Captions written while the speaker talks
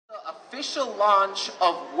official launch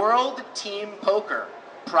of World Team Poker,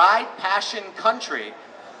 Pride, Passion, Country.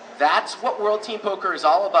 That's what World Team Poker is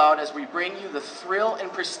all about, as we bring you the thrill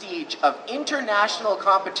and prestige of international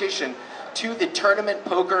competition to the tournament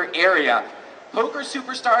poker area. Poker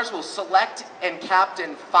superstars will select and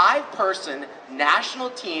captain 5-person national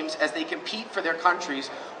teams as they compete for their countries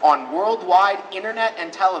on worldwide internet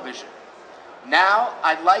and television. Now,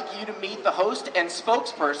 I'd like you to meet the host and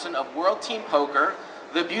spokesperson of World Team Poker,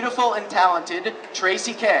 the beautiful and talented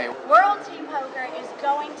Tracy Kay. World Team Poker is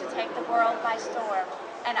going to take the world by storm,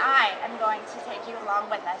 and I am going to take you along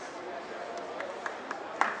with us.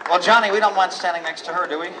 Well, Johnny, we don't want standing next to her,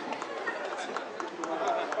 do we?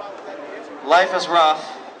 Life is rough.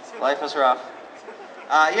 Life is rough.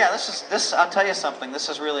 Yeah, I'll tell you something. This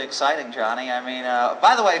is really exciting, Johnny. I mean,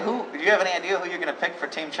 by the way, do you have any idea who you're going to pick for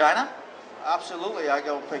Team China? Absolutely, I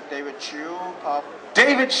go pick David Chu.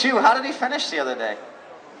 David Chu, how did he finish the other day?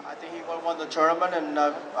 I think he won the tournament and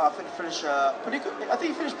finished pretty good. I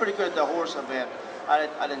think he finished pretty good at the horse event.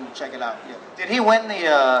 I didn't check it out yet. Did he win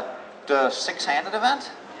the six-handed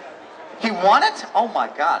event? He won it? Oh my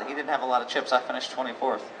God, he didn't have a lot of chips. I finished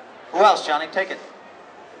 24th. Who else, Johnny? Take it.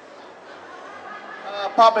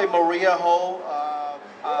 Probably Maria Ho.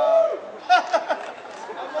 I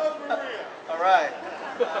love Maria. All right.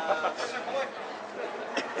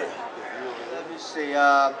 Let me see.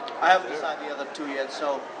 I haven't decided the other two yet,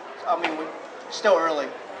 so I mean, we're still early.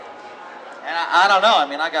 And I don't know. I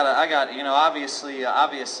mean, I got, you know,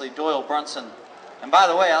 obviously Doyle Brunson. And by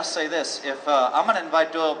the way, I'll say this: if I'm going to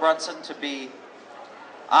invite Doyle Brunson to be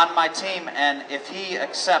on my team, and if he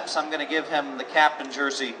accepts, I'm going to give him the captain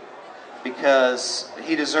jersey because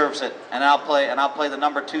he deserves it, and I'll play the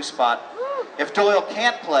number 2 spot. If Doyle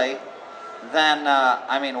can't play, then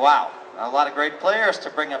I mean, wow, a lot of great players to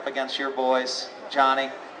bring up against your boys,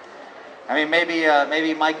 Johnny. I mean,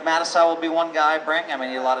 maybe Mike Mattisau will be one guy I bring. I mean,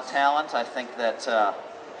 he has a lot of talent. I think that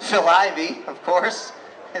Phil Ivey, of course,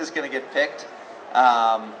 is going to get picked.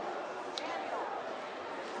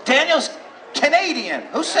 Daniel's Canadian.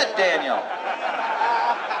 Who said Daniel?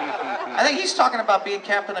 I think he's talking about being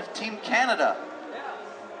captain of Team Canada.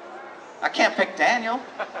 I can't pick Daniel.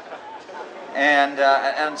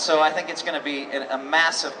 And so I think it's going to be a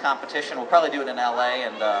massive competition. We'll probably do it in LA,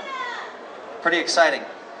 and pretty exciting.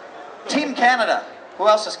 Team Canada. Who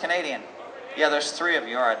else is Canadian? Yeah, there's 3 of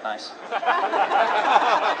you. All right, nice.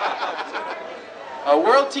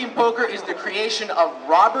 World Team Poker is the creation of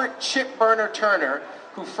Robert Chipburner Turner,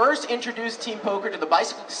 who first introduced Team Poker to the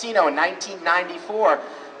Bicycle Casino in 1994.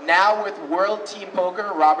 Now with World Team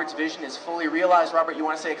Poker, Robert's vision is fully realized. Robert, you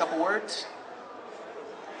want to say a couple words?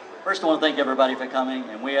 First, I want to thank everybody for coming,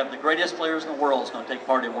 and we have the greatest players in the world that's going to take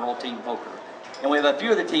part in World Team Poker. And we have a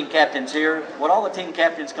few of the team captains here. Would all the team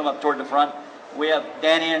captains come up toward the front? We have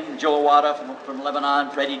Danny and Joe Awada from Lebanon.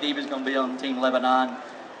 Freddie Deeb is going to be on Team Lebanon.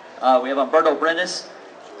 We have Umberto Brenes.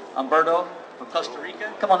 Umberto from Costa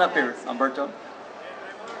Rica. Come on up here, Umberto.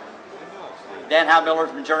 Dan Haumiller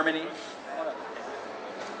from Germany.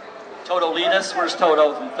 Toto Linas. Where's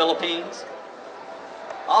Toto? From Philippines.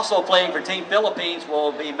 Also playing for Team Philippines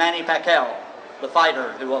will be Manny Pacquiao, the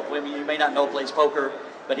fighter, who you may not know plays poker,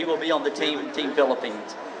 but he will be on the Team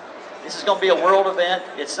Philippines. This is going to be a world event.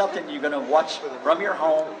 It's something you're going to watch from your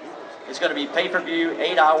home. It's going to be pay-per-view,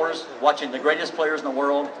 8 hours, watching the greatest players in the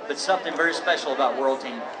world. But something very special about World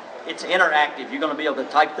Team. It's interactive. You're going to be able to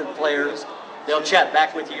type to the players. They'll chat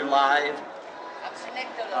back with you live.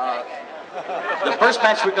 The first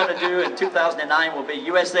match we're going to do in 2009 will be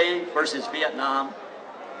USA versus Vietnam.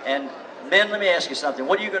 And Ben, let me ask you something.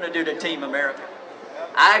 What are you going to do to Team America?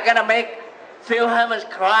 I'm going to make Phil Hellmuth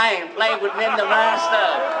cry and play with me in the master.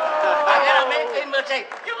 I'm going to make him say,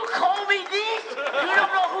 you call me this? You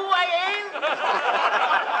don't know who I am?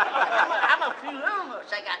 I'm a Phil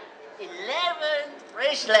Hellmuth. I got 11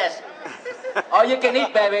 bracelets. All you can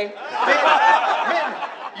eat, baby. Man,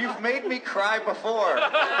 you've made me cry before.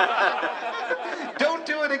 Don't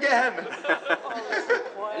do it again.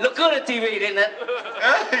 Look good at TV, didn't it?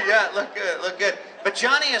 Yeah, look good. But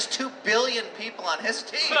Johnny has 2 billion people on his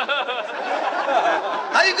team.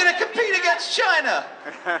 How are you going to compete against China?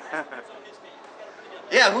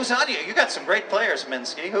 Yeah, who's on you? You got some great players,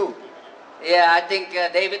 Minsky. Who? Yeah, I think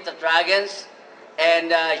David the Dragons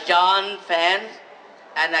and John Fan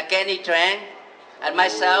and Kenny Tran and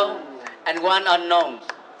myself and one unknown.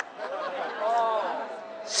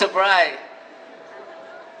 Surprise.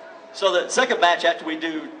 So the second match after we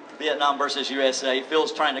do Vietnam versus USA,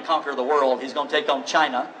 Phil's trying to conquer the world. He's going to take on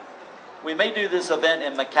China. We may do this event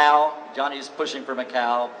in Macau. Johnny's pushing for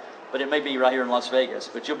Macau, but it may be right here in Las Vegas.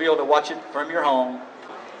 But you'll be able to watch it from your home.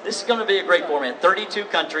 This is going to be a great format. 32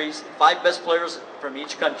 countries, 5 best players from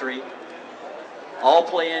each country, all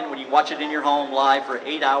play in when you watch it in your home live for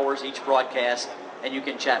 8 hours each broadcast, and you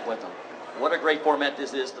can chat with them. What a great format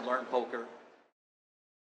this is to learn poker.